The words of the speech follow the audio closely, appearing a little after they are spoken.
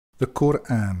The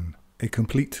Quran, a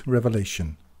complete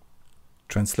revelation.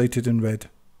 Translated and read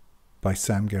by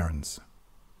Sam Gerrans.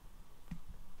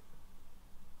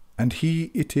 And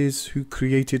he it is who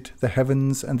created the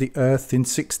heavens and the earth in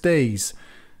 6 days,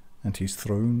 and his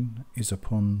throne is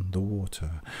upon the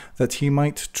water, that he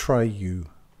might try you,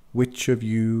 which of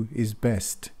you is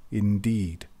best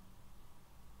indeed.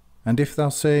 And if thou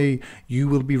say, you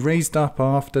will be raised up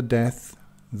after death,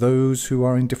 those who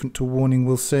are indifferent to warning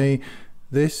will say,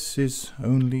 this is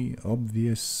only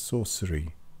obvious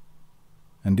sorcery.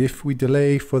 And if we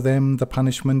delay for them the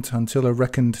punishment until a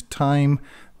reckoned time,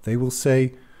 they will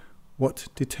say, what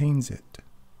detains it?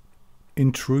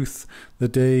 In truth, the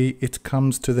day it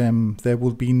comes to them, there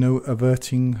will be no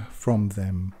averting from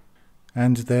them,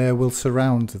 and there will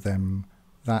surround them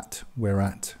that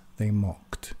whereat they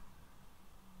mocked.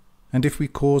 And if we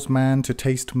cause man to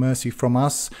taste mercy from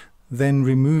us, then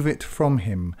remove it from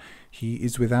him. He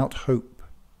is without hope,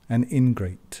 an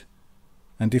ingrate.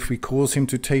 And if we cause him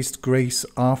to taste grace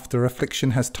after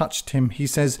affliction has touched him, he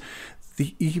says,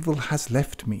 the evil has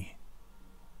left me.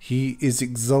 He is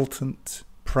exultant,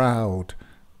 proud,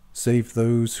 save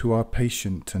those who are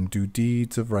patient and do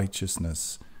deeds of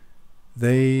righteousness.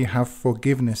 They have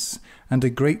forgiveness and a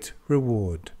great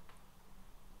reward.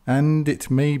 And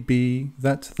it may be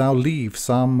that thou leave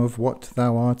some of what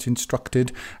thou art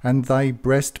instructed, and thy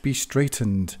breast be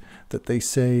straitened, that they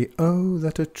say, oh,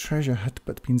 that a treasure had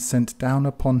but been sent down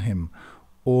upon him,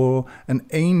 or an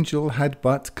angel had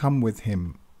but come with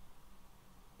him.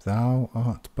 Thou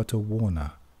art but a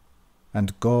warner,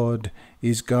 and God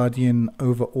is guardian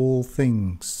over all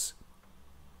things.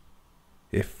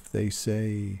 If they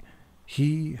say,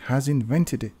 he has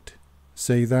invented it,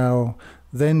 say thou,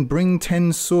 then bring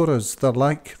 10 surahs the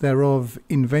like thereof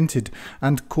invented,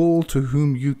 and call to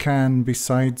whom you can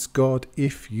besides God,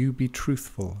 if you be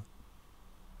truthful.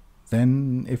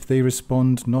 Then if they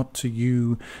respond not to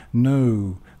you,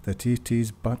 know that it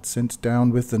is but sent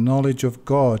down with the knowledge of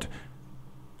God,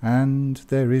 and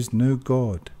there is no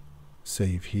God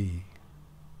save he.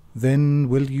 Then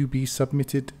will you be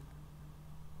submitted?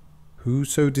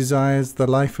 Whoso desires the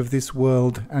life of this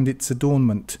world and its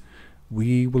adornment,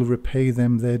 we will repay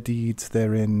them their deeds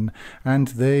therein, and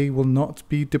they will not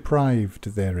be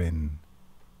deprived therein.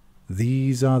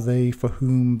 These are they for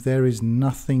whom there is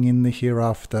nothing in the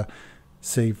hereafter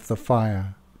save the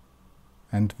fire,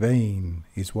 and vain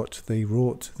is what they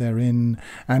wrought therein,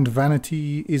 and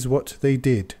vanity is what they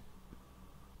did.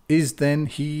 Is then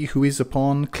he who is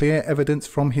upon clear evidence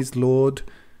from his Lord,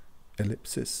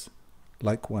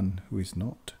 like one who is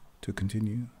not, to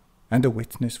continue, and a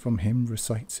witness from him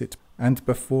recites it, and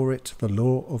before it the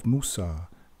law of Musa,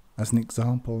 as an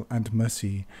example and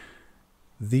mercy,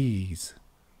 these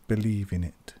believe in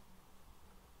it.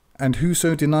 And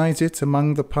whoso denies it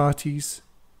among the parties,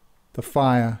 the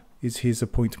fire is his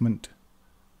appointment.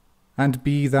 And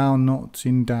be thou not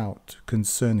in doubt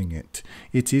concerning it,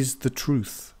 it is the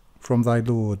truth from thy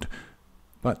Lord,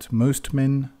 but most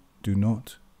men do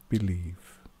not believe.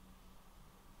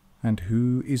 And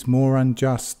who is more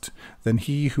unjust than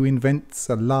he who invents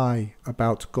a lie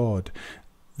about God?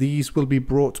 These will be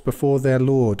brought before their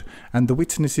Lord, and the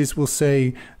witnesses will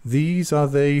say, these are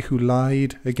they who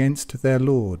lied against their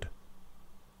Lord.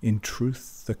 In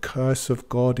truth, the curse of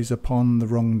God is upon the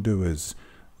wrongdoers,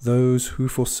 those who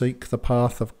forsake the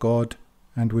path of God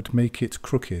and would make it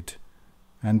crooked,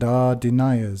 and are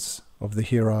deniers of the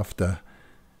hereafter.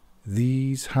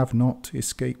 These have not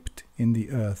escaped in the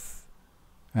earth,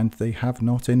 and they have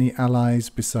not any allies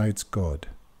besides God.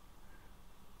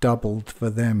 Doubled for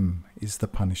them is the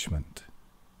punishment.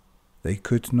 They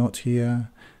could not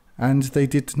hear, and they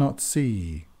did not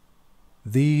see.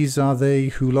 These are they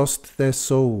who lost their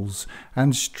souls,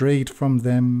 and strayed from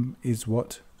them is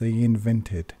what they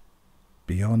invented.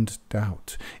 Beyond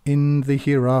doubt, in the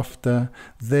hereafter,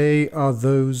 they are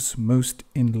those most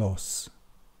in loss.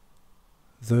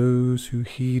 Those who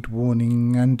heed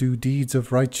warning and do deeds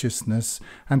of righteousness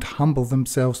and humble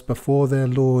themselves before their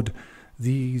Lord,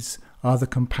 these are the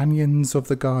companions of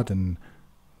the garden,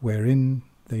 wherein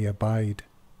they abide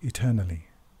eternally.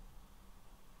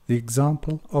 The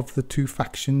example of the 2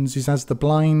 factions is as the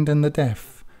blind and the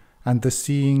deaf, and the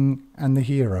seeing and the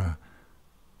hearer.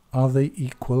 Are they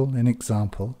equal in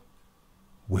example?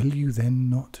 Will you then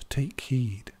not take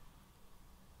heed?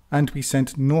 And we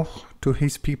sent Nuh to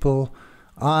his people,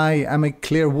 I am a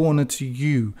clear warner to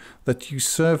you, that you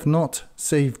serve not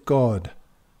save God.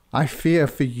 I fear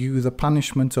for you the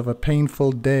punishment of a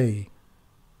painful day.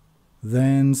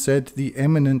 Then said the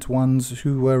eminent ones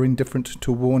who were indifferent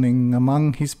to warning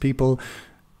among his people,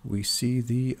 we see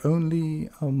thee only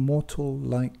a mortal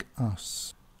like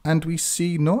us, And we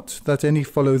see not that any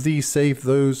follow thee, save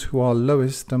those who are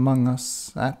lowest among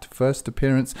us at first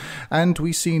appearance, and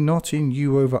we see not in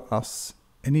you over us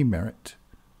any merit.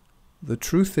 The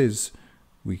truth is,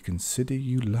 we consider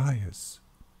you liars.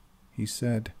 He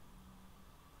said,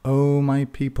 O my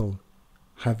people,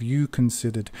 have you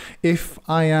considered, if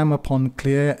I am upon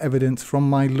clear evidence from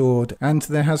my Lord, and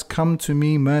there has come to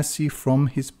me mercy from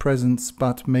his presence,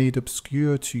 but made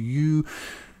obscure to you,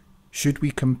 should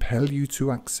we compel you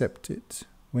to accept it,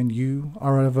 when you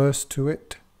are averse to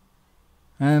it?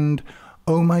 And,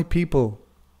 O my people,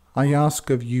 I ask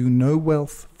of you no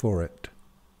wealth for it.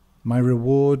 My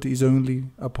reward is only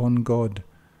upon God,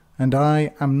 and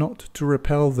I am not to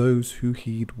repel those who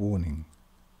heed warning.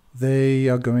 They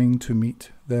are going to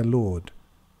meet their Lord.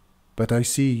 But I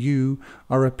see you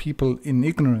are a people in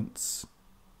ignorance.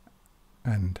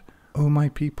 And, O my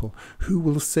people, who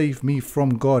will save me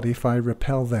from God if I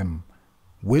repel them?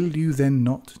 Will you then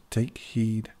not take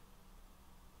heed?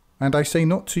 And I say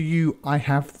not to you, I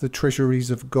have the treasuries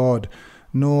of God,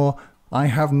 nor I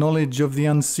have knowledge of the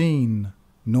unseen,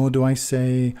 nor do I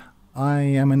say, I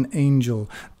am an angel,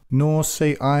 nor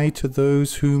say I to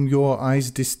those whom your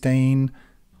eyes disdain,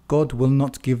 God will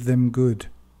not give them good.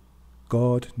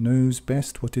 God knows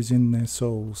best what is in their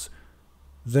souls.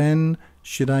 Then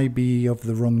should I be of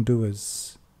the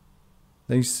wrongdoers.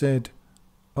 They said,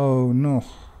 O no,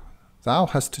 thou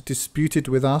hast disputed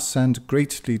with us, and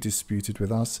greatly disputed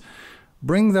with us.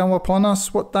 Bring thou upon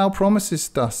us what thou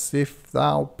promisest us, if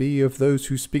thou be of those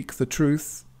who speak the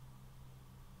truth.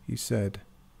 He said,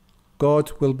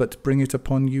 God will but bring it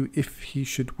upon you if he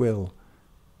should will,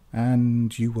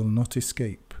 and you will not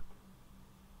escape.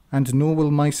 And nor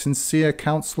will my sincere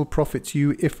counsel profit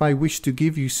you, if I wish to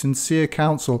give you sincere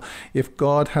counsel, if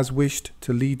God has wished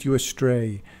to lead you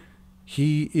astray.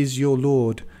 He is your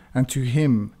Lord, and to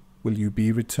him will you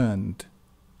be returned.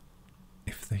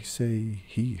 If they say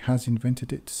he has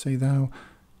invented it, say thou,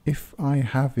 if I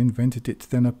have invented it,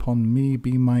 then upon me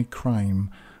be my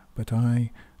crime, but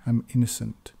I am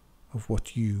innocent of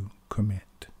what you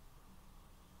commit.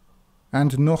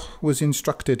 And Noach was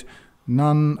instructed,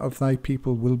 none of thy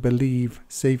people will believe,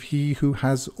 save he who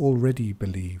has already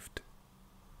believed.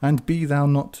 And be thou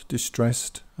not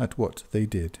distressed at what they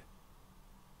did.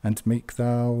 And make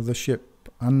thou the ship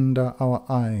under our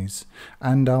eyes,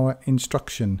 and our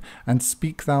instruction, and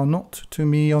speak thou not to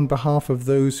me on behalf of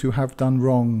those who have done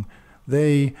wrong,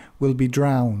 they will be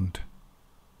drowned.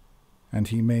 And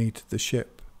he made the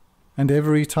ship, and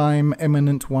every time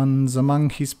eminent ones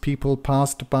among his people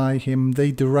passed by him,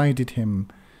 they derided him.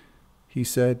 He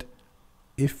said,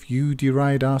 If you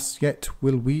deride us, yet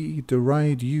will we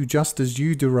deride you just as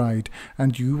you deride,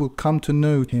 and you will come to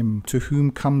know him, to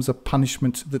whom comes a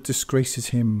punishment that disgraces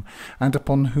him, and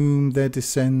upon whom there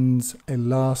descends a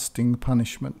lasting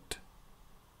punishment.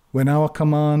 When our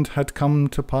command had come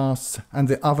to pass, and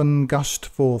the oven gushed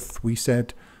forth, we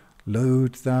said,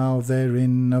 Load thou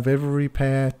therein of every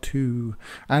pair 2,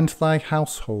 and thy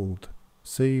household,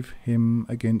 save him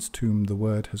against whom the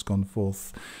word has gone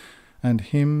forth, and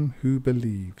him who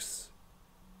believes.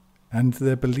 And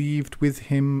there believed with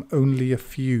him only a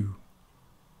few.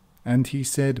 And he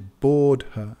said, Board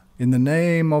her, in the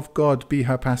name of God be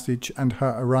her passage and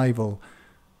her arrival.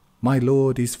 My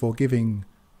Lord is forgiving,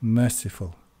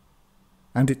 merciful.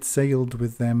 And it sailed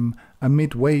with them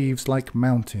amid waves like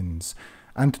mountains.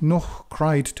 And Noach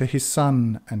cried to his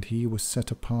son, and he was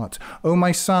set apart, O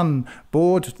my son,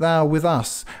 board thou with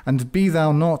us, and be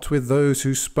thou not with those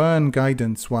who spurn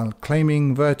guidance while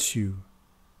claiming virtue.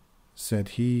 Said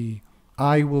he,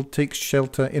 I will take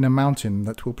shelter in a mountain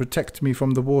that will protect me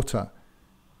from the water.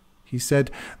 He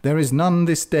said, There is none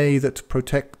this day that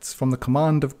protects from the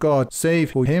command of God,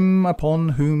 save for him upon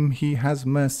whom he has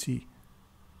mercy.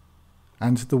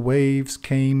 And the waves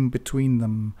came between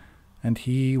them, and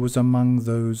he was among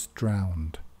those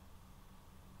drowned.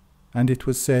 And it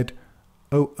was said,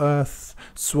 O earth,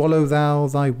 swallow thou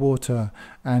thy water,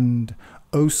 and,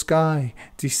 O sky,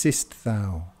 desist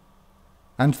thou.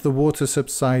 And the water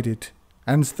subsided,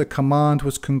 and the command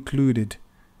was concluded,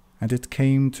 and it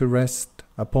came to rest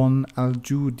upon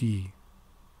Al-Judi.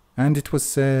 And it was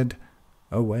said,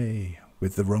 Away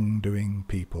with the wrongdoing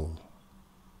people.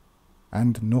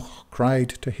 And Noach cried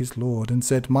to his Lord, and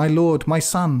said, My Lord, my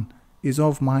son is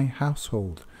of my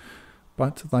household,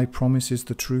 but thy promise is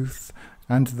the truth,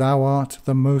 and thou art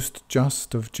the most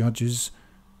just of judges.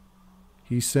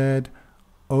 He said,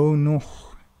 O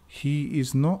Noach, he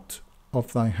is not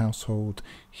of thy household,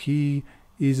 he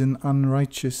is an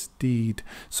unrighteous deed.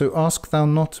 So ask thou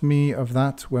not me of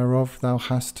that whereof thou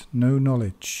hast no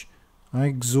knowledge. I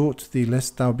exhort thee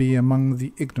lest thou be among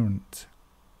the ignorant.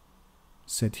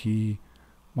 said he,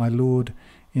 My Lord,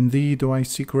 in thee do I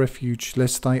seek refuge,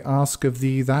 lest I ask of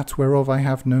thee that whereof I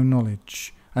have no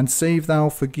knowledge. And save thou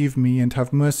forgive me, and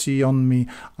have mercy on me,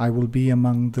 I will be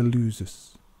among the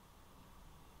losers.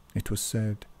 It was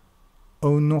said,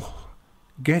 O Nuh,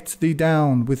 get thee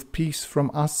down with peace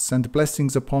from us, and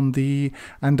blessings upon thee,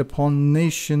 and upon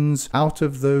nations out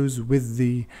of those with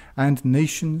thee, and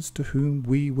nations to whom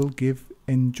we will give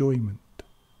enjoyment.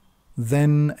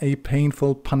 Then a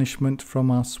painful punishment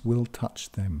from us will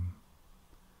touch them.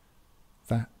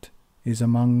 That is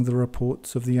among the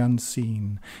reports of the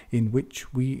unseen, in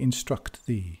which we instruct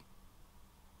thee.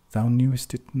 Thou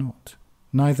knewest it not,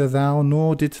 neither thou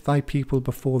nor did thy people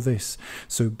before this,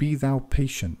 so be thou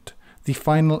patient. The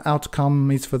final outcome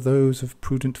is for those of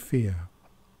prudent fear.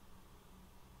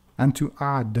 And to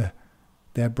Ad,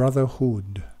 their brother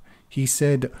Hud, he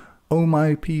said, O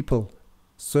my people,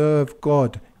 serve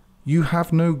God. You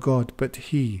have no God but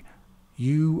he.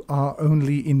 You are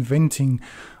only inventing.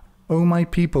 O my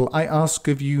people, I ask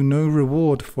of you no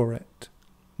reward for it.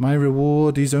 My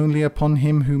reward is only upon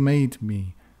him who made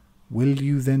me. Will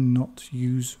you then not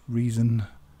use reason?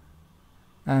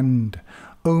 And,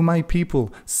 O my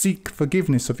people, seek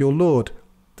forgiveness of your Lord.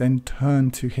 Then turn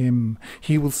to him.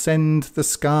 He will send the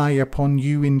sky upon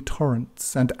you in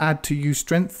torrents, and add to you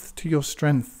strength to your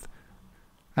strength.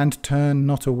 And turn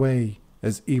not away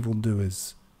as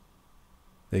evildoers.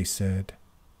 They said,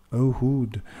 O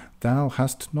Hud, thou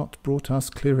hast not brought us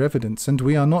clear evidence, and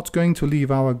we are not going to leave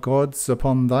our gods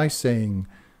upon thy saying,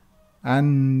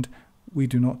 and we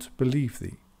do not believe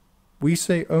thee. We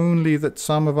say only that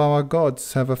some of our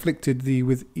gods have afflicted thee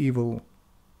with evil.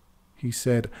 He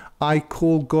said, I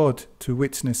call God to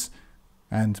witness,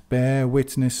 and bear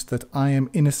witness that I am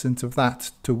innocent of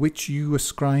that to which you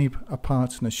ascribe a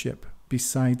partnership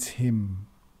besides him.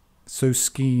 So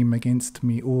scheme against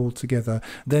me altogether,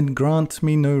 then grant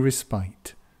me no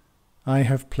respite. I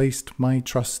have placed my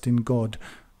trust in God,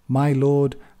 my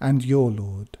Lord and your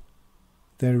Lord.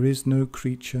 There is no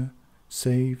creature,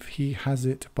 save he has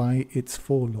it by its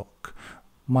forelock.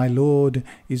 My Lord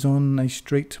is on a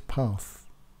straight path.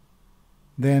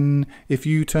 Then, if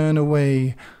you turn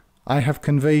away, I have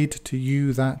conveyed to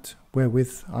you that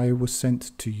wherewith I was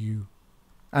sent to you.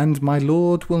 And my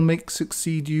Lord will make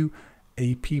succeed you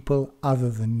a people other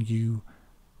than you,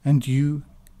 and you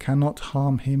cannot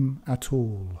harm him at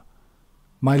all.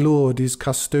 My Lord is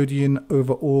custodian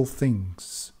over all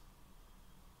things.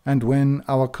 And when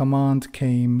our command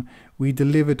came, we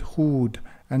delivered Hud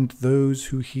and those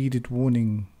who heeded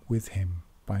warning with him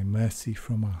by mercy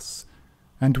from us,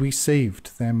 and we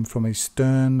saved them from a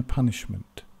stern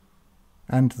punishment.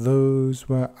 And those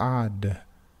were Ad.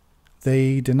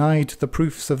 They denied the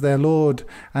proofs of their Lord,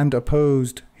 and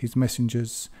opposed his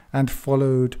messengers, and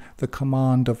followed the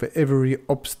command of every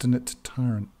obstinate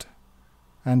tyrant.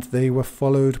 And they were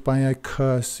followed by a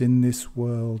curse in this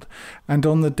world, and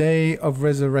on the day of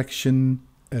resurrection,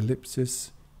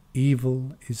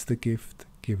 evil is the gift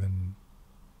given.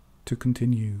 To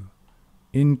continue,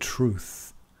 in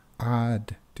truth,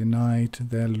 Ad denied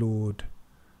their Lord.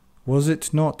 Was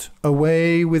it not,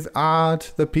 away with Ad,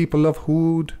 the people of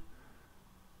Hud?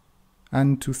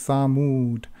 And to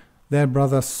Thamud, their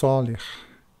brother Salih,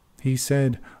 he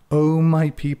said, O my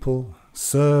people,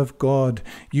 serve God.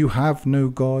 You have no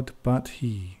God but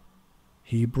he.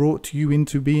 He brought you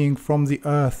into being from the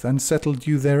earth and settled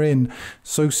you therein.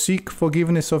 So seek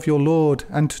forgiveness of your Lord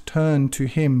and turn to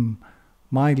him.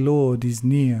 My Lord is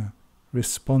near,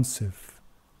 responsive.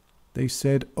 They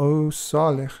said, O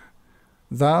Salih,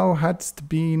 thou hadst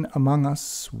been among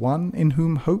us one in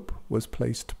whom hope was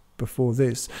placed before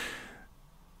this.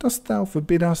 Dost thou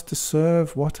forbid us to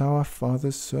serve what our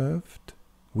fathers served?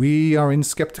 We are in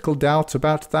sceptical doubt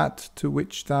about that to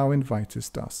which thou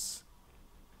invitest us.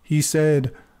 He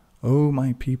said, O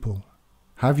my people,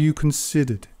 have you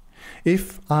considered?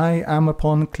 If I am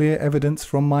upon clear evidence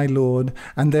from my Lord,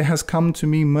 and there has come to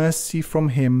me mercy from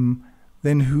him,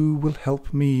 then who will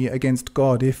help me against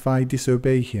God if I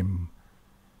disobey him?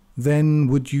 Then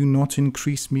would you not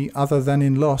increase me other than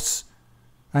in loss?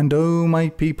 And O my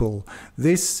people,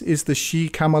 this is the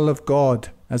she-camel of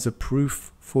God as a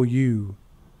proof for you.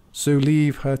 So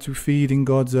leave her to feed in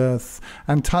God's earth,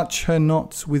 and touch her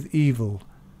not with evil,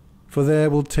 for there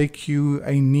will take you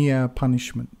a near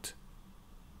punishment.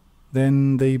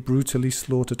 Then they brutally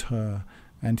slaughtered her,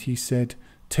 and he said,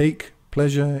 Take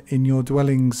pleasure in your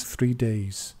dwellings 3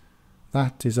 days.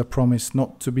 That is a promise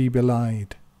not to be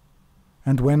belied.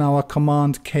 And when our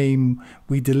command came,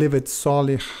 we delivered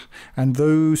Salih and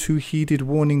those who heeded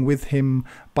warning with him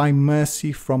by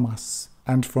mercy from us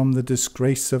and from the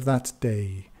disgrace of that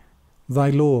day.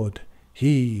 Thy Lord,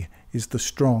 he is the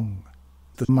strong,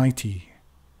 the mighty.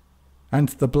 And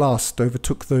the blast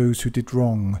overtook those who did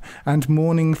wrong, and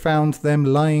morning found them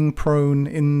lying prone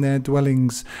in their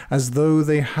dwellings, as though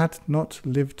they had not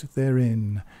lived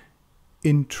therein.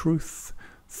 In truth,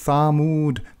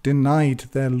 Thamud denied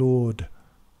their Lord.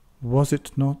 Was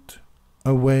it not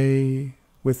away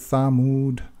with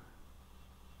Thamud?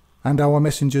 And our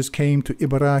messengers came to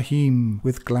Ibrahim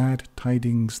with glad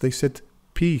tidings. They said,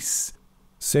 Peace.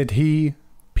 Said he,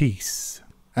 Peace.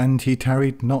 And he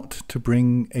tarried not to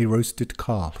bring a roasted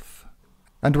calf.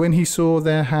 And when he saw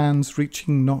their hands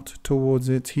reaching not towards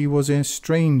it, he was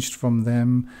estranged from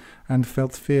them, and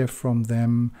felt fear from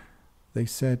them. They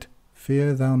said,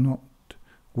 Fear thou not.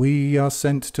 We are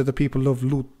sent to the people of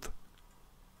Lut.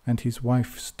 And his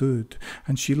wife stood,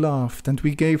 and she laughed, and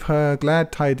we gave her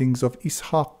glad tidings of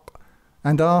Ishaq,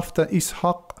 and after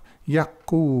Ishaq,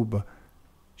 Yaqub.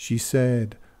 She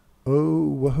said, Oh,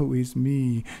 woe is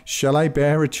me! Shall I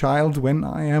bear a child when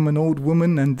I am an old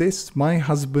woman, and this my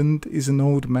husband is an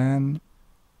old man?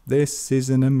 This is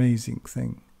an amazing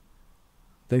thing.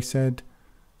 They said,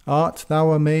 Art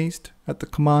thou amazed at the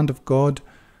command of God?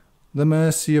 The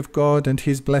mercy of God and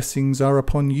his blessings are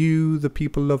upon you, the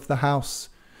people of the house.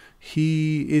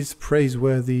 He is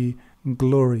praiseworthy,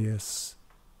 glorious.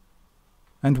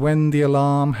 And when the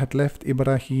alarm had left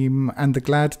Ibrahim and the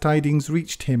glad tidings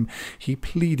reached him, he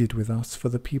pleaded with us for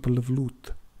the people of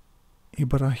Lut.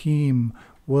 Ibrahim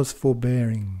was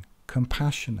forbearing,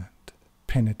 compassionate,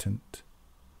 penitent.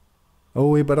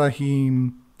 O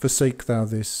Ibrahim, forsake thou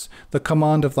this. The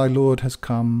command of thy Lord has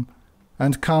come,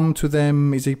 and come to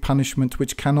them is a punishment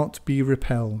which cannot be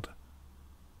repelled.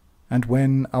 And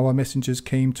when our messengers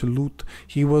came to Lut,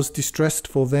 he was distressed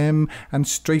for them, and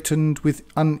straitened with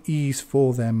unease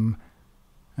for them.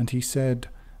 And he said,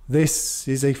 This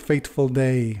is a fateful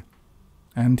day.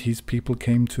 And his people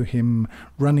came to him,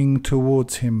 running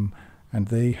towards him, and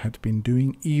they had been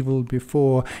doing evil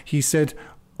before. He said,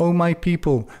 O my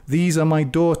people, these are my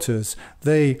daughters,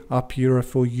 they are purer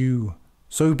for you.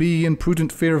 So be in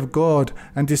prudent fear of God,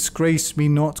 and disgrace me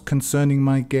not concerning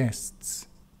my guests.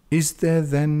 Is there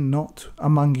then not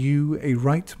among you a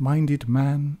right-minded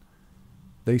man?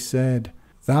 They said,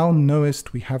 Thou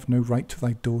knowest we have no right to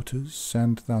thy daughters,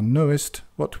 and thou knowest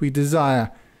what we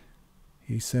desire.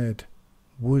 He said,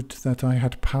 Would that I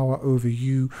had power over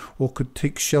you, or could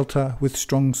take shelter with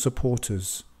strong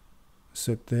supporters.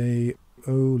 Said they,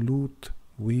 O Lut,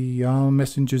 we are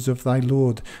messengers of thy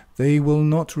Lord, they will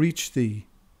not reach thee.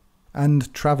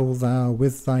 And travel thou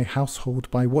with thy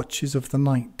household by watches of the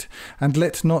night, and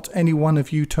let not any one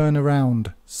of you turn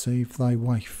around, save thy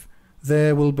wife.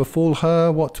 There will befall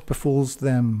her what befalls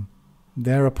them.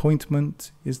 Their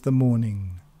appointment is the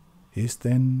morning. Is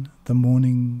then the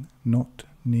morning not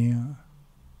near?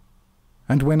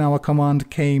 And when our command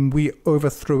came, we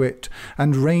overthrew it,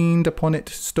 and rained upon it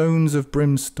stones of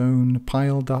brimstone,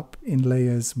 piled up in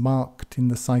layers, marked in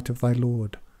the sight of thy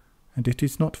Lord. And it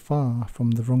is not far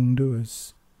from the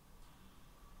wrongdoers.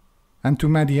 And to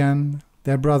Madian,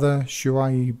 their brother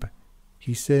Shuaib,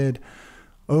 he said,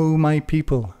 O my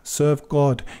people, serve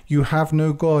God. You have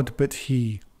no God but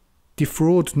he.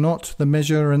 Defraud not the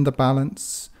measure and the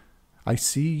balance. I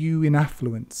see you in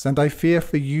affluence, and I fear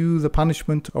for you the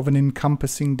punishment of an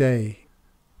encompassing day.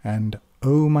 And,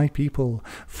 O my people,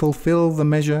 fulfill the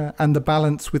measure and the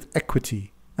balance with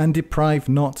equity, and deprive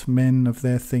not men of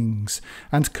their things,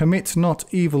 and commit not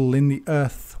evil in the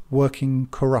earth, working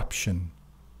corruption.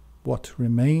 What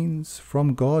remains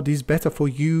from God is better for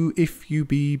you if you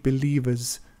be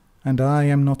believers, and I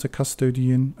am not a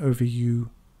custodian over you.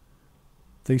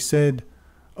 They said,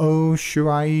 O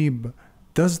Shuaib,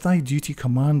 does thy duty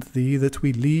command thee that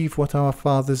we leave what our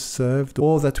fathers served,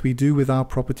 or that we do with our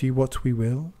property what we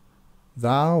will?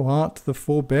 Thou art the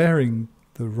forbearing,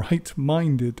 the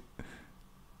right-minded.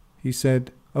 He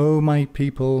said, O my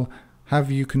people,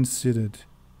 have you considered?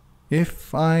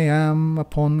 If I am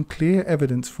upon clear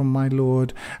evidence from my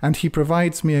Lord, and he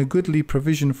provides me a goodly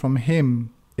provision from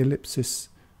him,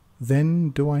 then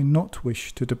do I not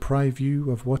wish to deprive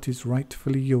you of what is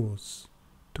rightfully yours.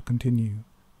 To continue.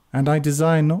 And I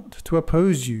desire not to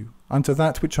oppose you unto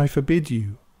that which I forbid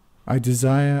you. I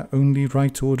desire only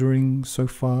right ordering so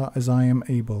far as I am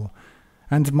able,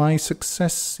 and my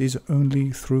success is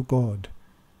only through God.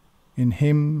 In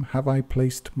him have I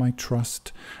placed my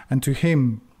trust, and to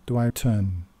him do I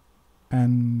turn.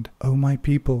 And, O my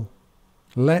people,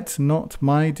 let not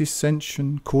my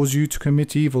dissension cause you to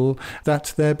commit evil,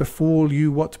 that there befall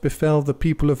you what befell the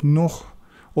people of Nuh,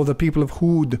 or the people of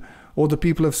Hud, or the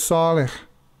people of Saleh.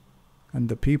 And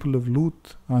the people of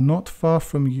Lut are not far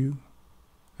from you.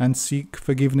 And seek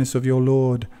forgiveness of your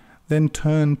Lord. then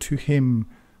turn to him.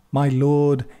 My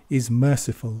Lord is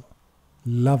merciful,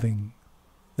 loving.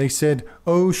 They said,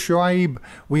 O Shuaib,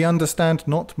 we understand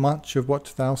not much of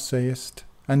what thou sayest,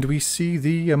 and we see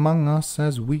thee among us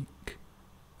as weak.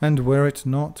 And were it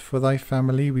not for thy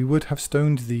family, we would have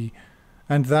stoned thee,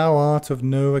 and thou art of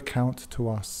no account to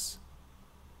us.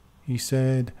 He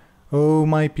said, O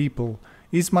my people,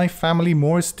 is my family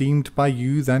more esteemed by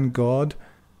you than God?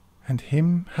 And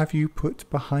him have you put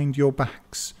behind your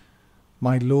backs.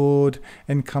 My Lord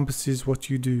encompasses what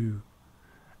you do.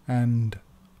 And,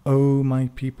 O my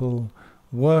people,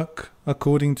 work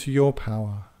according to your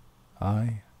power.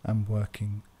 I am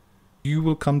working. You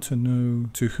will come to know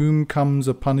to whom comes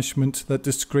a punishment that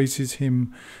disgraces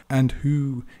him, and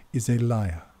who is a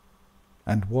liar.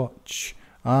 And watch,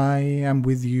 I am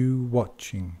with you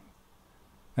watching.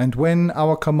 And when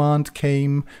our command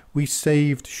came, we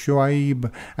saved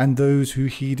Shuaib and those who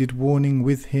heeded warning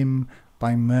with him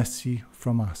by mercy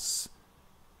from us.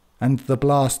 And the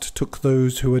blast took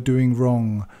those who were doing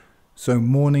wrong, so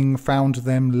morning found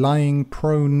them lying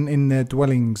prone in their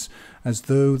dwellings, as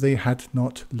though they had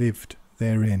not lived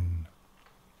therein.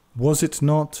 Was it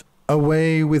not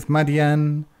away with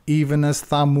Madian, even as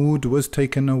Thamud was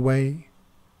taken away?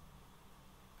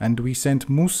 And we sent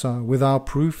Musa with our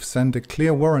proofs and a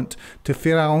clear warrant to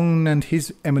Firaun and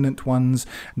his eminent ones.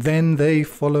 Then they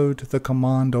followed the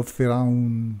command of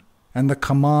Firaun, and the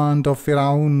command of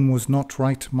Firaun was not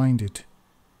right-minded.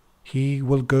 He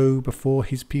will go before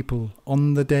his people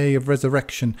on the day of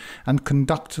resurrection and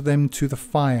conduct them to the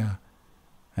fire,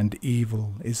 and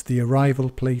evil is the arrival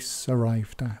place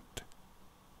arrived at.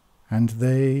 And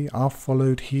they are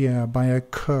followed here by a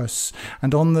curse,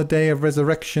 and on the day of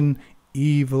resurrection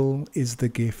evil is the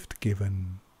gift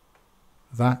given.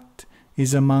 That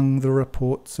is among the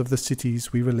reports of the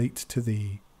cities we relate to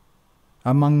thee.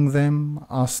 Among them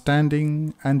are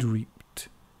standing and reaped.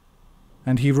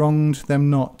 And he wronged them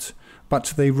not,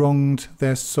 but they wronged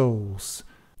their souls,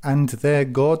 and their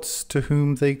gods to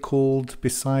whom they called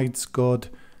besides God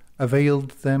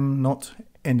availed them not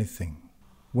anything,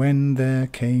 when there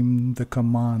came the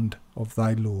command of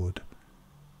thy Lord.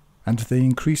 And they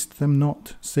increased them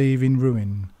not, save in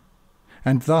ruin.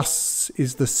 And thus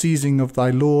is the seizing of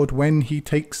thy Lord when he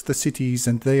takes the cities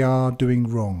and they are doing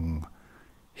wrong.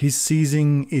 His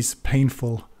seizing is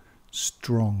painful,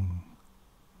 strong.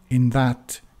 In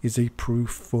that is a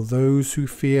proof for those who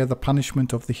fear the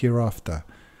punishment of the hereafter.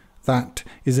 That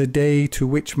is a day to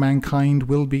which mankind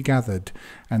will be gathered,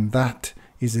 and that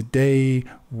is a day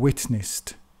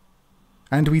witnessed.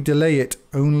 And we delay it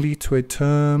only to a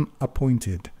term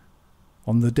appointed.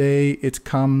 On the day it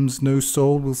comes, no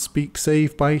soul will speak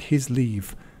save by his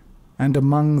leave, and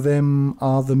among them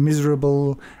are the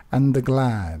miserable and the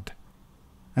glad.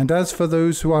 And as for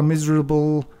those who are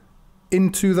miserable,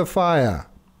 into the fire.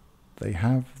 They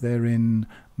have therein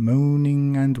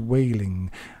moaning and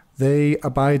wailing, they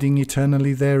abiding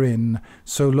eternally therein,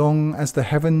 so long as the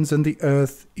heavens and the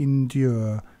earth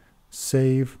endure,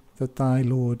 save that thy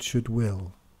Lord should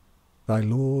will. Thy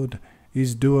Lord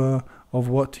is doer of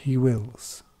what he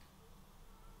wills.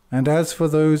 And as for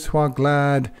those who are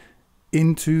glad,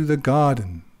 into the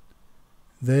garden,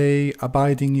 they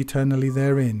abiding eternally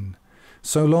therein,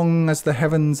 so long as the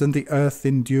heavens and the earth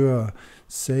endure,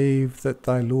 save that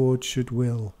thy Lord should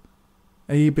will,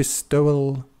 a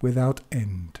bestowal without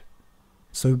end.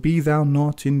 So be thou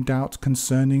not in doubt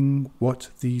concerning what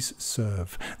these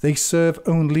serve. They serve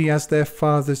only as their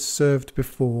fathers served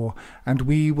before, and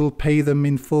we will pay them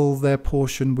in full their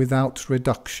portion without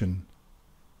reduction.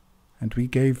 And we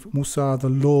gave Musa the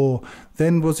law,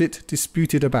 then was it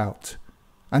disputed about.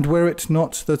 And were it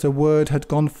not that a word had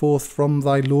gone forth from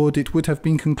thy Lord, it would have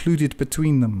been concluded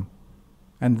between them.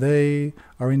 And they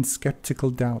are in sceptical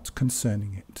doubt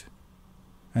concerning it.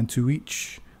 And to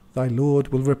each thy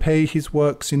Lord will repay his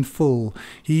works in full.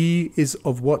 He is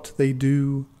of what they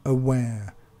do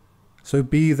aware. So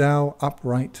be thou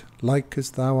upright, like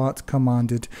as thou art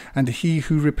commanded, and he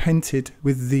who repented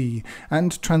with thee,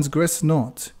 and transgress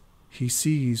not, he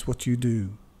sees what you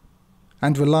do.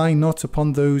 And rely not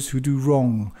upon those who do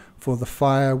wrong, for the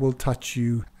fire will touch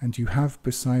you, and you have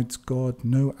besides God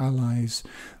no allies.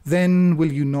 Then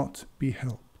will you not be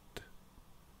helped.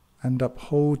 And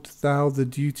uphold thou the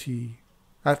duty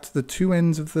at the two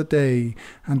ends of the day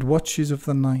and watches of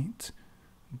the night.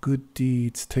 Good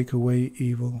deeds take away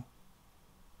evil.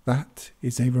 That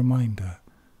is a reminder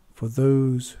for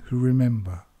those who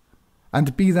remember.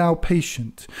 And be thou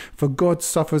patient, for God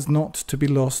suffers not to be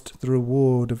lost the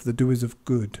reward of the doers of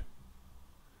good.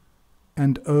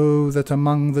 And oh, that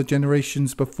among the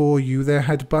generations before you there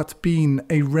had but been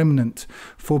a remnant,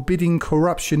 forbidding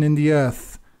corruption in the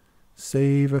earth.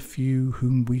 save a few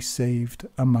whom we saved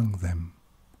among them.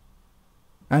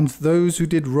 And those who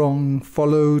did wrong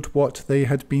followed what they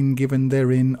had been given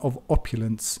therein of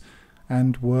opulence,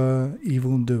 and were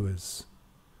evildoers.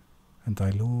 And thy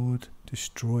Lord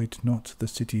destroyed not the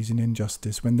cities in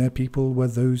injustice, when their people were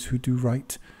those who do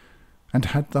right. And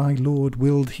had thy Lord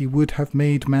willed, he would have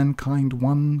made mankind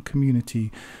one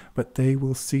community, but they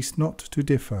will cease not to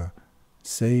differ,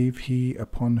 save he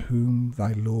upon whom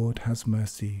thy Lord has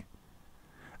mercy.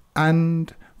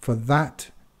 And for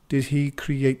that did he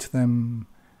create them,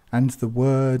 and the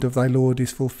word of thy Lord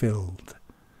is fulfilled.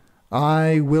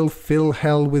 I will fill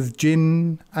hell with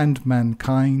jinn and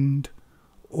mankind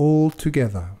all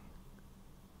together.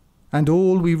 And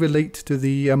all we relate to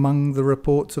thee among the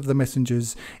reports of the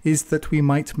messengers is that we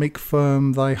might make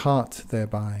firm thy heart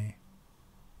thereby.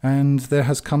 And there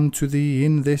has come to thee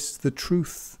in this the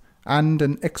truth, and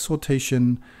an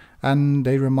exhortation, and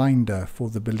a reminder for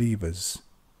the believers.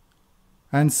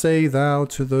 And say thou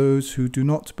to those who do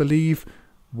not believe,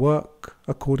 work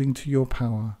according to your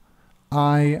power.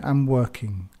 I am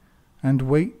working, and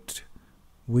wait,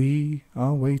 we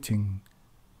are waiting.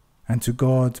 And to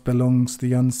God belongs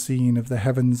the unseen of the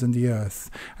heavens and the earth,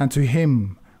 and to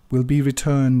him will be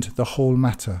returned the whole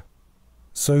matter.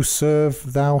 So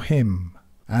serve thou him,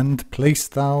 and place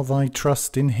thou thy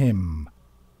trust in him,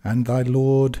 and thy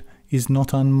Lord is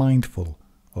not unmindful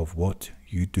of what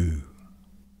you do.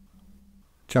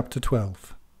 Chapter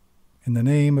 12. In the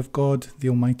name of God, the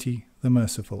Almighty, the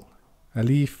Merciful.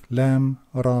 Alif, Lam,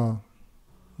 Ra.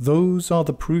 Those are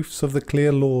the proofs of the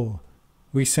clear law.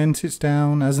 We sent it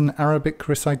down as an Arabic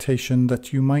recitation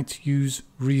that you might use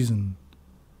reason.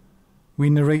 We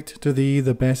narrate to thee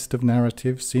the best of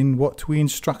narratives in what we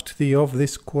instruct thee of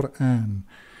this Qur'an,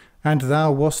 and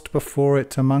thou wast before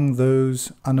it among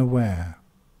those unaware.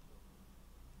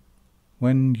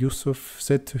 When Yusuf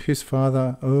said to his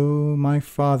father, O my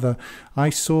father, I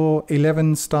saw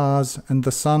 11 stars and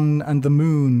the sun and the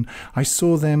moon. I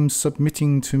saw them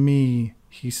submitting to me.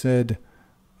 He said,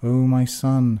 O my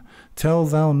son, tell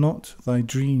thou not thy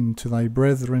dream to thy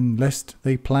brethren, lest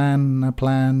they plan a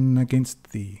plan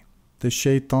against thee. The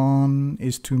shaitan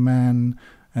is to man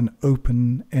an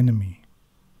open enemy.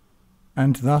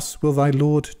 And thus will thy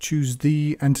Lord choose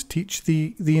thee and teach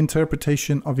thee the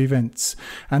interpretation of events,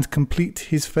 and complete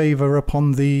his favour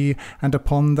upon thee and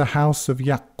upon the house of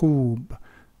Yaqub,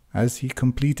 as he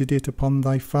completed it upon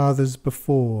thy fathers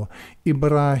before,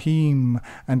 Ibrahim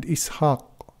and Ishaq.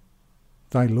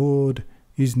 Thy Lord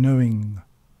is knowing,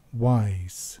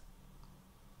 wise.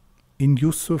 In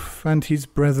Yusuf and his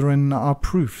brethren are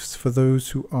proofs for those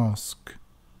who ask.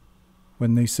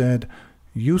 When they said,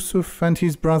 Yusuf and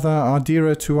his brother are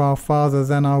dearer to our father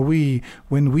than are we,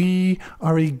 when we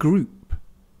are a group.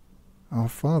 Our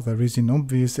father is in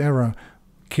obvious error.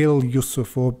 Kill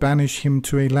Yusuf or banish him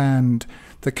to a land.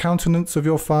 The countenance of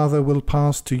your father will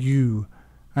pass to you,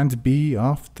 and be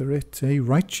after it a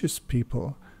righteous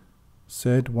people.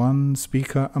 Said one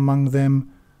speaker among them,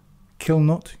 Kill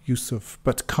not Yusuf,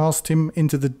 but cast him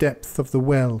into the depth of the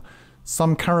well.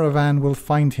 Some caravan will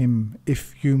find him,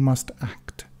 if you must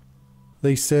act.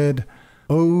 They said,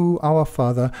 O our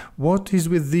father, what is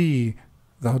with thee?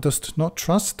 Thou dost not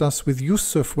trust us with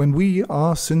Yusuf when we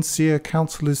are sincere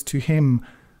counsellors to him.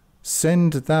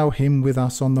 Send thou him with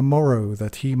us on the morrow,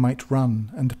 that he might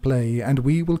run and play, and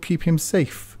we will keep him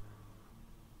safe.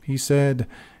 He said,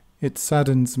 It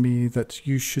saddens me that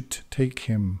you should take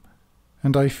him,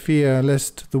 and I fear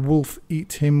lest the wolf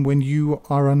eat him when you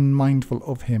are unmindful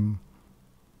of him.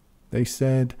 They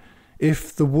said,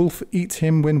 If the wolf eat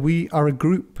him when we are a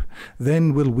group,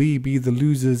 then will we be the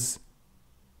losers.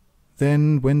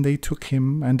 Then when they took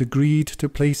him and agreed to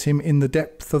place him in the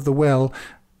depth of the well,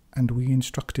 and we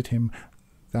instructed him,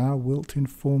 Thou wilt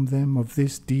inform them of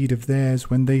this deed of theirs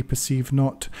when they perceive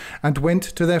not, and went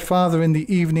to their father in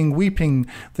the evening weeping.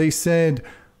 They said,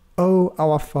 O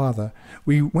our father,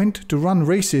 we went to run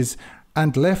races,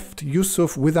 and left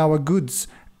Yusuf with our goods,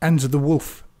 and the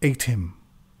wolf ate him.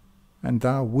 And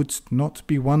thou wouldst not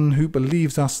be one who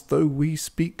believes us, though we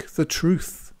speak the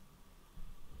truth.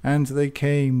 And they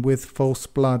came with false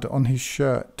blood on his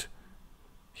shirt.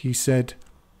 He said,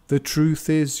 The truth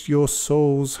is, your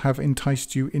souls have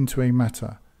enticed you into a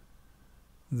matter.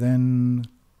 Then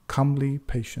comely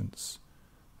patience,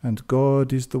 and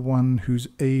God is the one whose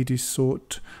aid is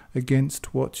sought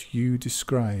against what you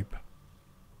describe.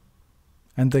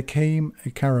 And there came a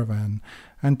caravan,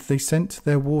 and they sent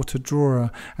their water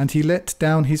drawer, and he let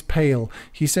down his pail.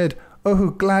 He said, O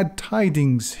glad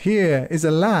tidings, here is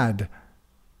a lad.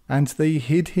 And they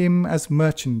hid him as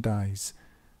merchandise,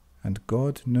 and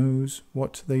God knows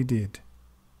what they did.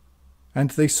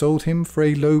 And they sold him for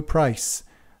a low price,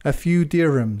 a few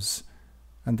dirhams,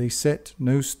 and they set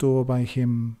no store by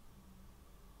him.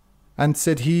 And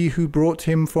said he who brought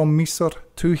him from Misr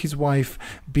to his wife,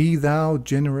 Be thou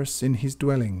generous in his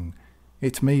dwelling.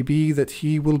 It may be that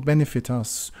he will benefit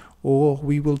us, or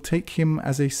we will take him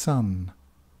as a son.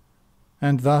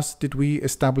 And thus did we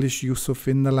establish Yusuf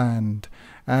in the land,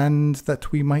 and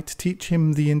that we might teach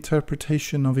him the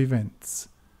interpretation of events.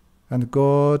 And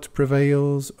God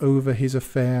prevails over his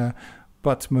affair,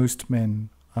 but most men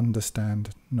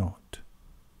understand not.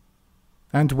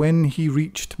 And when he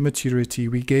reached maturity,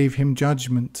 we gave him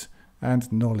judgment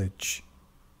and knowledge.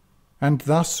 And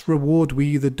thus reward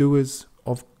we the doers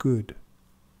of good.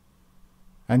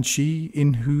 And she,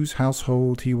 in whose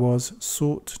household he was,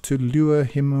 sought to lure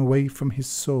him away from his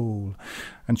soul.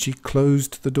 And she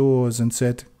closed the doors and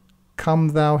said, Come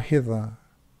thou hither.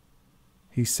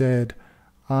 He said,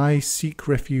 I seek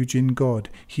refuge in God.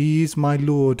 He is my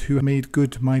Lord who made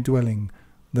good my dwelling.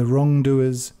 The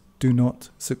wrongdoers do not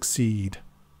succeed.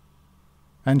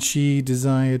 And she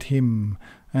desired him,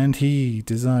 and he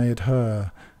desired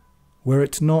her. Were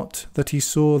it not that he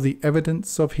saw the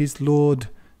evidence of his Lord,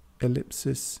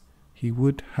 he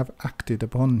would have acted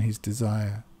upon his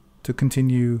desire. To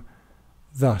continue,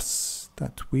 thus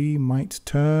that we might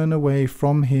turn away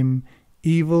from him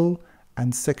evil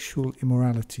and sexual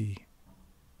immorality.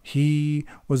 He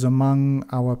was among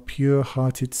our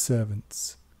pure-hearted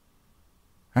servants.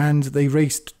 And they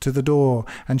raced to the door,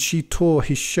 and she tore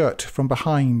his shirt from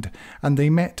behind, and they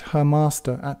met her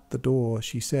master at the door.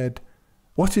 She said,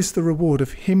 What is the reward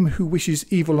of him who wishes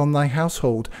evil on thy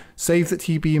household, save that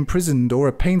he be imprisoned or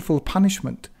a painful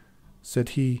punishment? Said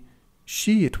he,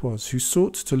 She it was who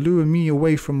sought to lure me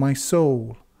away from my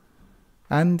soul.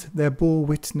 And there bore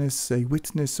witness a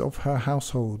witness of her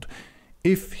household.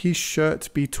 If his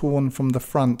shirt be torn from the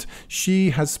front, she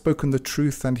has spoken the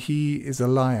truth, and he is a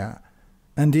liar.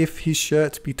 And if his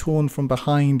shirt be torn from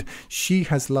behind, she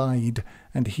has lied,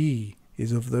 and he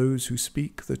is of those who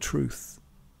speak the truth.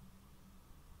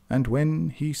 And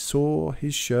when he saw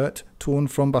his shirt torn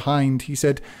from behind, he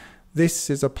said, This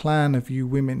is a plan of you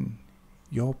women.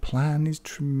 Your plan is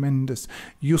tremendous.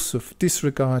 Yusuf,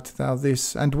 disregard thou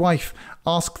this, and wife,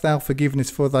 ask thou forgiveness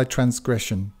for thy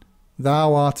transgression.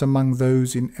 Thou art among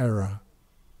those in error.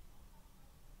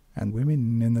 And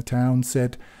women in the town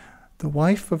said, The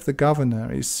wife of the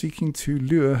governor is seeking to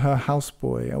lure her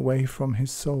houseboy away from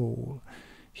his soul.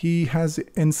 He has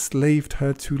enslaved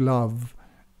her to love.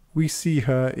 We see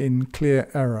her in clear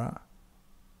error.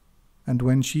 And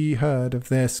when she heard of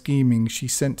their scheming, she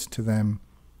sent to them,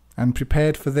 and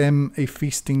prepared for them a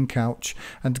feasting couch,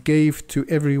 and gave to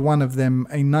every one of them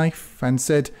a knife, and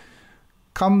said,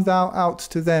 Come thou out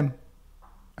to them.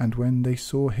 And when they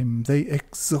saw him, they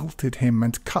exalted him,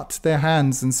 and cut their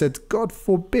hands, and said, God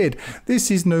forbid, this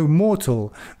is no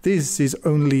mortal, this is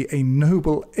only a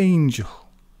noble angel.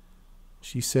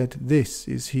 She said, This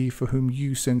is he for whom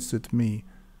you censured me.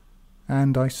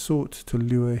 And I sought to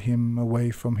lure him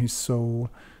away from his soul,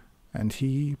 and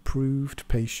he proved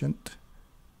patient.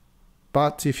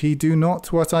 But if he do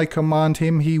not what I command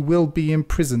him, he will be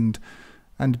imprisoned,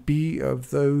 and be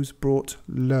of those brought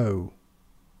low.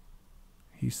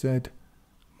 He said,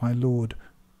 My lord,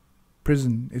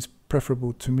 prison is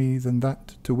preferable to me than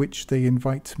that to which they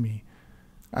invite me.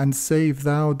 And save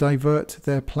thou divert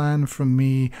their plan from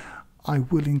me, I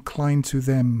will incline to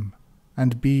them,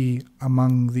 and be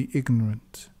among the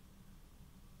ignorant.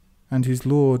 And his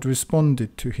lord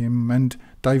responded to him, and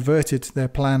diverted their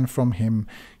plan from him.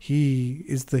 He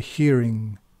is the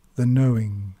hearing, the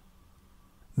knowing.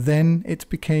 Then it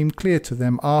became clear to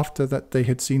them, after that they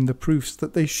had seen the proofs,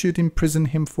 that they should imprison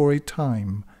him for a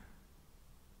time.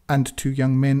 And 2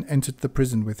 young men entered the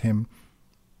prison with him.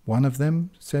 One of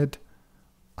them said,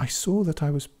 I saw that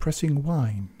I was pressing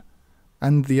wine.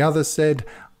 And the other said,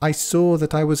 I saw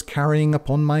that I was carrying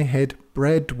upon my head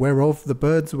bread whereof the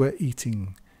birds were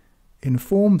eating.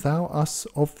 Inform thou us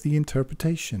of the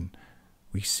interpretation.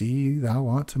 We see thou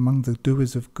art among the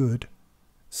doers of good.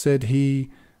 Said he,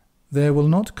 There will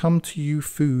not come to you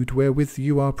food wherewith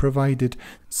you are provided,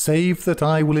 save that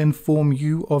I will inform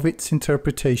you of its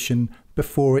interpretation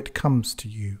before it comes to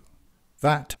you.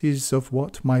 That is of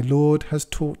what my Lord has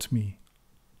taught me.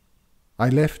 I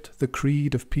left the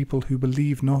creed of people who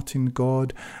believe not in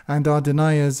God and are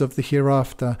deniers of the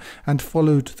hereafter, and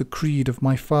followed the creed of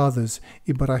my fathers,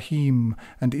 Ibrahim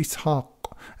and Ishaq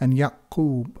and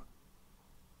Yaqub.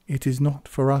 It is not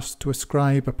for us to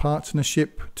ascribe a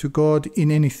partnership to God in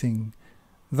anything.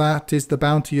 That is the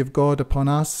bounty of God upon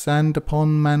us and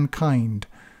upon mankind.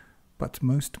 But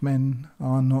most men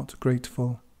are not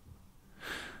grateful.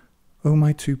 O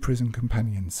my two prison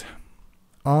companions,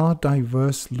 are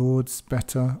diverse lords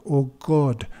better, or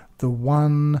God, the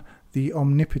one, the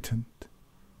omnipotent?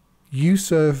 You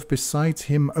serve besides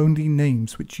him only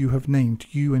names which you have named,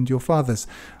 you and your fathers.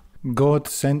 God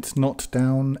sent not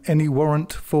down any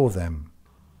warrant for them.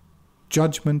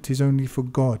 Judgment is only for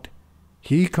God.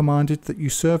 He commanded that you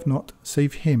serve not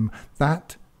save him.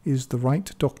 That is the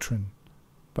right doctrine,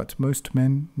 but most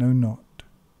men know not.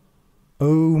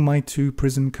 O my two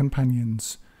prison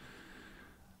companions,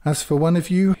 as for one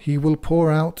of you, he will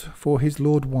pour out for his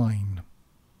lord wine,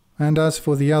 and as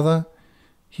for the other,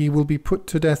 he will be put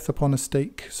to death upon a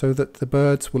stake, so that the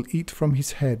birds will eat from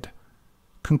his head.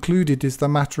 Concluded is the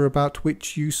matter about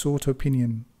which you sought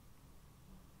opinion.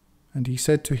 And he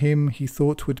said to him he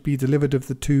thought would be delivered of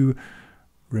the two,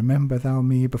 Remember thou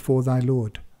me before thy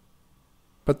Lord.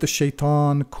 But the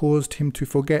Shaitan caused him to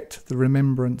forget the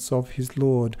remembrance of his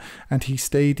Lord, and he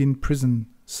stayed in prison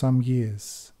some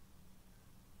years.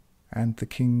 And the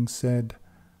king said,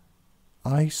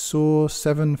 I saw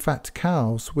 7 fat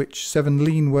cows, which 7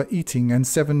 lean were eating, and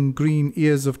 7 green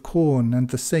ears of corn, and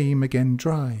the same again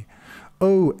dry.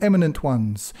 O eminent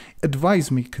ones, advise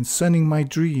me concerning my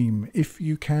dream, if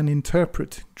you can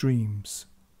interpret dreams.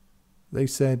 They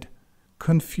said,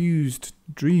 Confused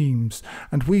dreams,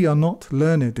 and we are not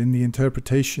learned in the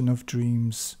interpretation of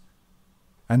dreams.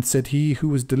 And said he who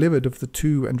was delivered of the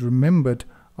two and remembered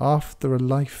after a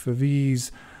life of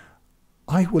ease,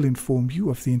 I will inform you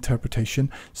of the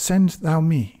interpretation. Send thou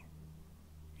me.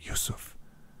 Yusuf,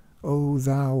 O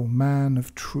thou man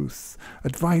of truth,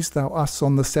 advise thou us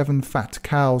on the 7 fat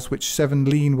cows which 7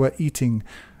 lean were eating,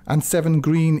 and 7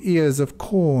 green ears of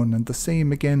corn, and the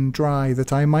same again dry,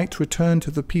 that I might return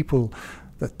to the people,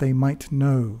 that they might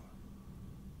know.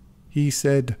 He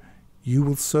said, You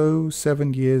will sow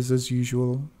 7 years as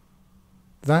usual.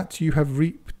 That you have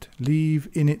reaped, leave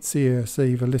in its ear,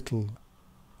 save a little.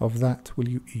 Of that will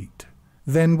you eat.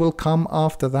 Then will come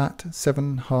after that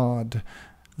 7 hard.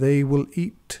 They will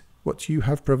eat what you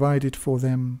have provided for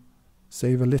them,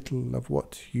 save a little of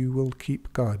what you will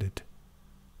keep guarded.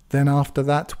 Then after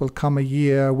that will come a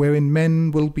year wherein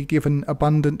men will be given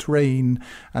abundant rain,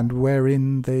 and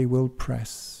wherein they will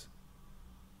press.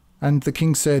 And the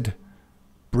king said,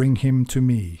 Bring him to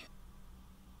me.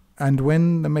 And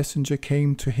when the messenger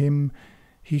came to him,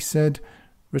 he said,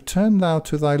 Return thou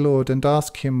to thy lord, and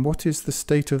ask him, What is the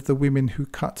state of the women who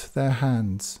cut their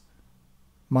hands?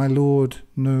 My lord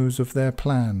knows of their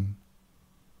plan.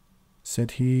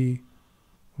 Said he,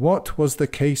 What was the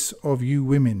case of you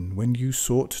women when you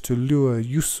sought to lure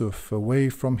Yusuf away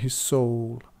from his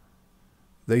soul?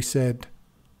 They said,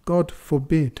 God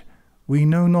forbid, we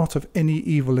know not of any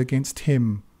evil against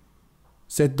him.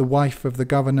 Said the wife of the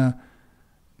governor,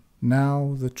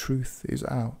 Now the truth is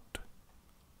out.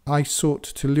 I sought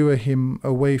to lure him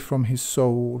away from his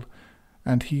soul,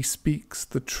 and he speaks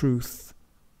the truth.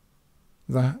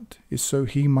 That is so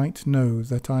he might know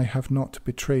that I have not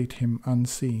betrayed him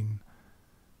unseen,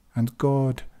 and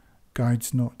God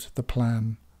guides not the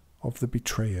plan of the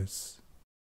betrayers.